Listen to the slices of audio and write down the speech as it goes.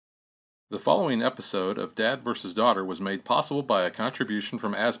The following episode of Dad vs. Daughter was made possible by a contribution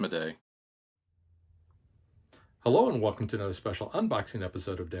from Asmodee. Hello and welcome to another special unboxing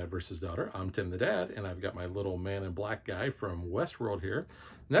episode of Dad vs. Daughter. I'm Tim the Dad, and I've got my little man in black guy from Westworld here.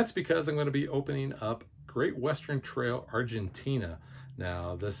 And that's because I'm going to be opening up Great Western Trail Argentina.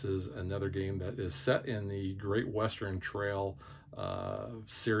 Now, this is another game that is set in the Great Western Trail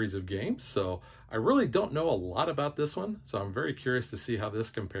series of games. So I really don't know a lot about this one. So I'm very curious to see how this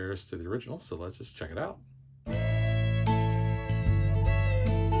compares to the original. So let's just check it out.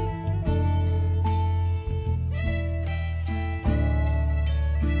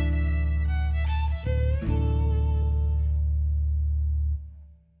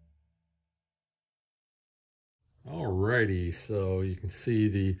 Alrighty, so you can see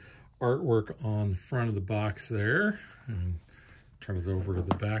the artwork on the front of the box there, and turn it over to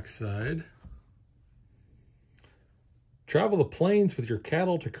the back side. Travel the plains with your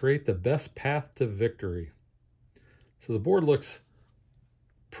cattle to create the best path to victory. So the board looks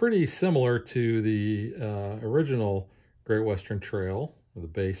pretty similar to the original Great Western Trail, or the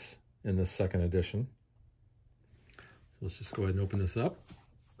base in the second edition. So let's just go ahead and open this up.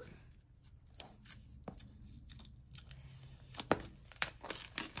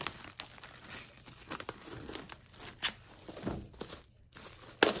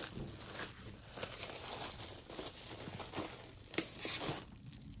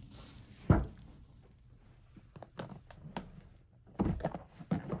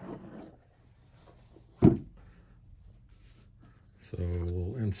 So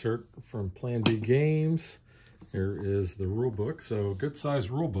we'll insert from Plan B Games. Here is the rule book. So good size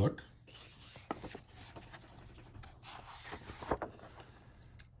rule book.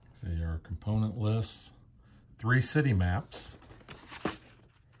 See our component lists, 3 city maps,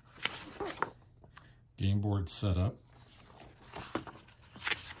 game board setup,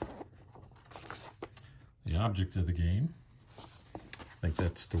 the object of the game. I think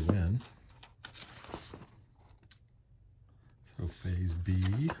that's to win. So phase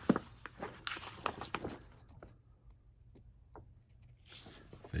B,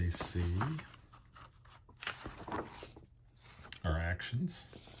 phase C, our actions.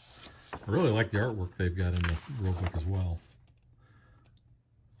 I really like the artwork they've got in the rulebook as well.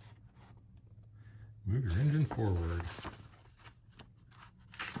 Move your engine forward.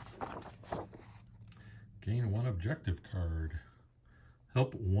 Gain 1 objective card.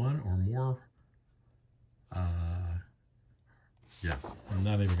 Help 1 or more. Yeah, I'm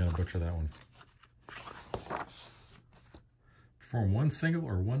not even going to butcher that one. Perform 1 single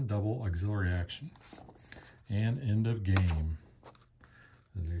or 1 double auxiliary action. And end of game.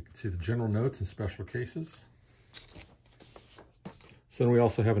 And you can see the general notes and special cases. So then we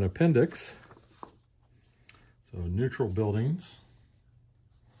also have an appendix. So neutral buildings.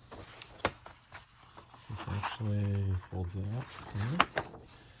 This actually folds out here.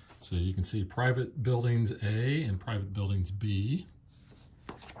 So you can see private buildings A and private buildings B.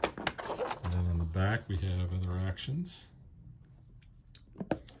 And then on the back we have other actions.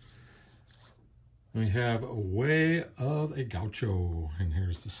 We have a Way of a Gaucho, and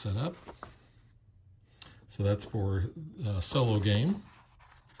here's the setup. So that's for a solo game.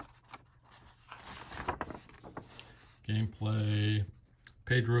 Gameplay,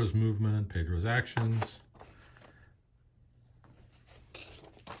 Pedro's movement, Pedro's actions.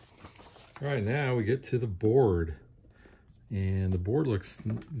 All right, now we get to the board, and the board looks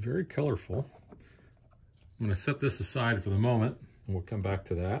very colorful. I'm going to set this aside for the moment, and we'll come back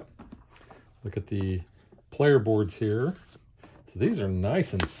to that. Look at the player boards here. So these are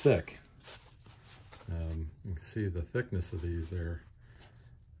nice and thick. You can see the thickness of these there.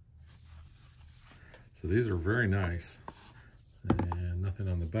 So these are very nice, and nothing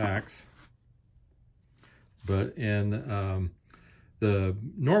on the backs. But in the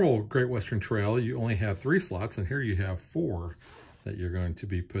normal Great Western Trail, you only have 3 slots, and here you have 4 that you're going to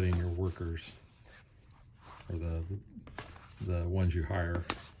be putting your workers, or the ones you hire.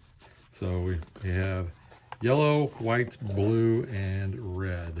 So we have yellow, white, blue, and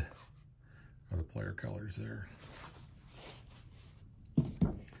red are the player colors there.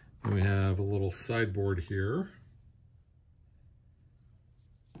 And we have a little sideboard here.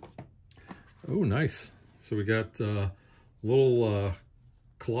 Oh, nice. So we got little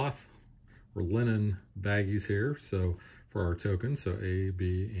cloth or linen baggies here, so for our tokens, so A,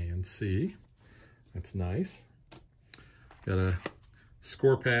 B, and C. That's nice. Got a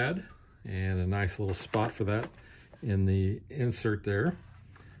score pad and a nice little spot for that in the insert there.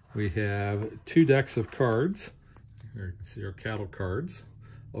 We have 2 decks of cards. Here you can see our cattle cards.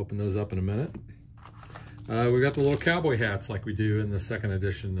 Open those up in a minute. We got the little cowboy hats like we do in the second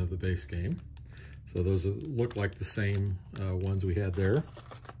edition of the base game. So those look like the same ones we had there.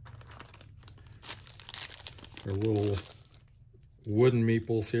 Our little wooden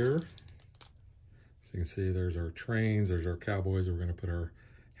meeples here. So you can see there's our trains, there's our cowboys. We're going to put our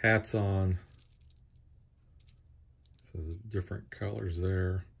hats on. So the different colors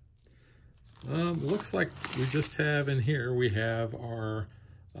there. Looks like we just have in here, we have our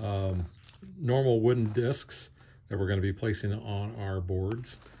normal wooden discs that we're going to be placing on our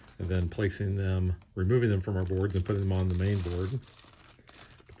boards, and then placing them, removing them from our boards and putting them on the main board.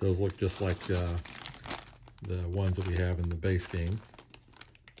 But those look just like the ones that we have in the base game.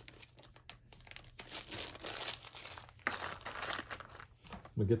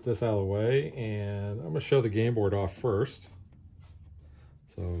 I'm going to get this out of the way, and I'm going to show the game board off first.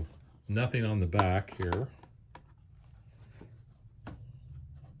 So nothing on the back here.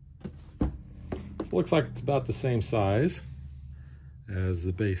 It looks like it's about the same size as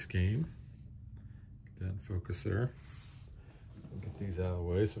the base game. Get that in focus there. I'll get these out of the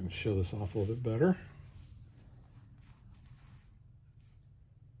way so I can show this off a little bit better.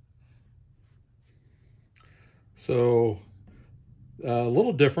 So a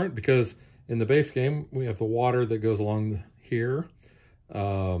little different because in the base game we have the water that goes along here.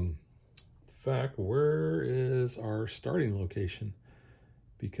 In fact, where is our starting location?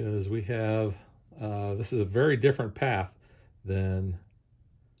 Because we have, this is a very different path than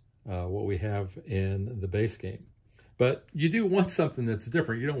what we have in the base game. But you do want something that's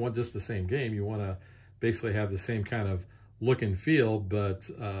different. You don't want just the same game. You want to basically have the same kind of look and feel, but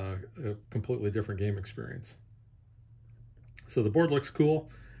a completely different game experience. So the board looks cool.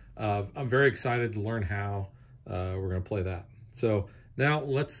 I'm very excited to learn how we're going to play that. So now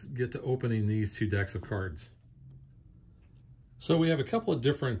let's get to opening these two decks of cards. So we have a couple of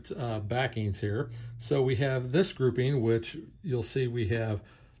different backings here. So we have this grouping, which you'll see we have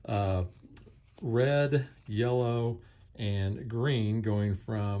red, yellow, and green going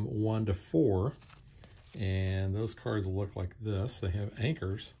from 1 to 4. And those cards look like this. They have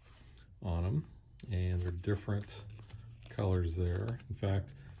anchors on them, and they're different colors there. In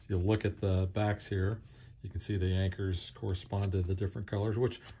fact, if you look at the backs here, you can see the anchors correspond to the different colors,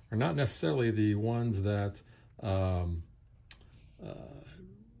 which are not necessarily the ones that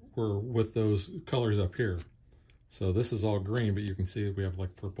were with those colors up here. So this is all green, but you can see we have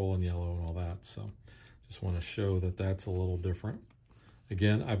like purple and yellow and all that. So just want to show that that's a little different.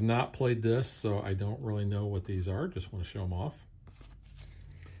 Again, I've not played this, so I don't really know what these are. Just want to show them off.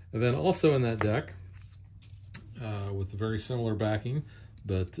 And then also in that deck, with a very similar backing,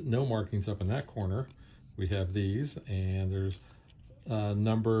 but no markings up in that corner, we have these, and there's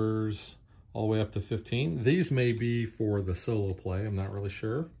numbers all the way up to 15. These may be for the solo play, I'm not really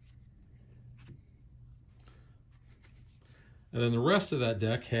sure. And then the rest of that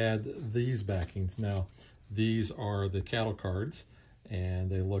deck had these backings. Now, these are the cattle cards, and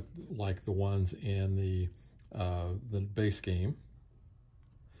they look like the ones in the base game.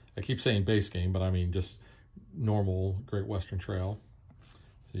 I keep saying base game, but I mean just normal Great Western Trail.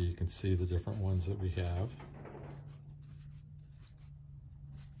 So you can see the different ones that we have.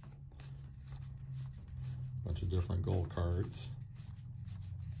 Bunch of different gold cards.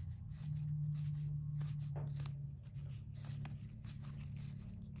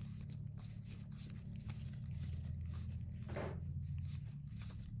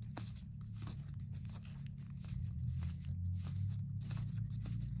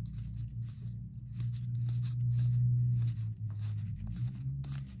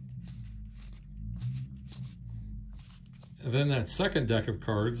 And then that second deck of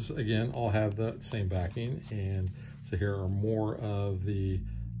cards, again, all have the same backing. And so here are more of the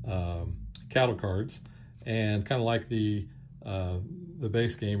cattle cards. And kind of like the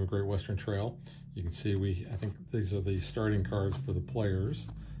base game of Great Western Trail, you can see I think these are the starting cards for the players.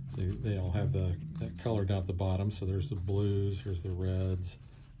 They all have that color down at the bottom. So there's the blues, here's the reds,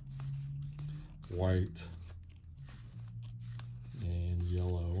 white, and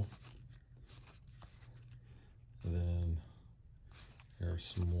yellow. And then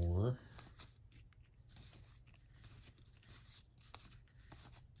there's some more.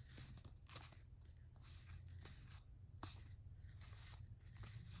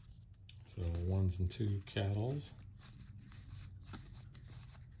 So 1s and 2 cattles.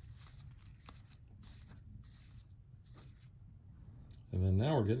 And then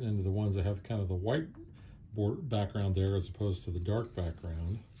now we're getting into the ones that have kind of the white background there as opposed to the dark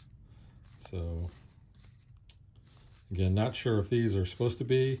background. So again, not sure if these are supposed to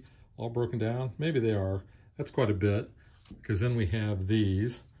be all broken down. Maybe they are. That's quite a bit, because then we have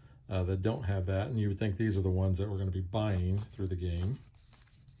these. that don't have that, and you would think these are the ones that we're going to be buying through the game.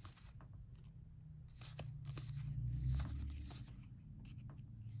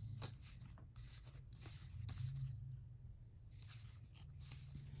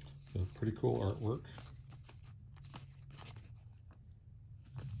 So pretty cool artwork.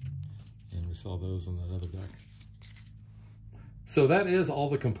 And we saw those in that other deck. So that is all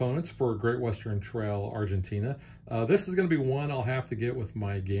the components for Great Western Trail Argentina. This is going to be one I'll have to get with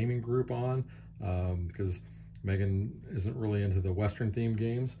my gaming group on because Megan isn't really into the Western themed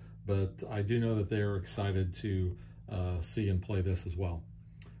games, but I do know that they are excited to see and play this as well.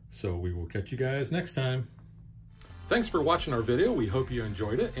 So we will catch you guys next time. Thanks for watching our video. We hope you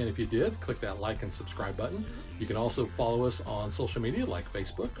enjoyed it. And if you did, click that like and subscribe button. You can also follow us on social media like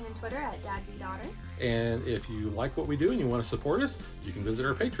Facebook and Twitter at DadVDaughter. And if you like what we do and you want to support us, you can visit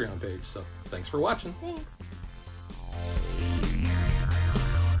our Patreon page. So thanks for watching. Thanks.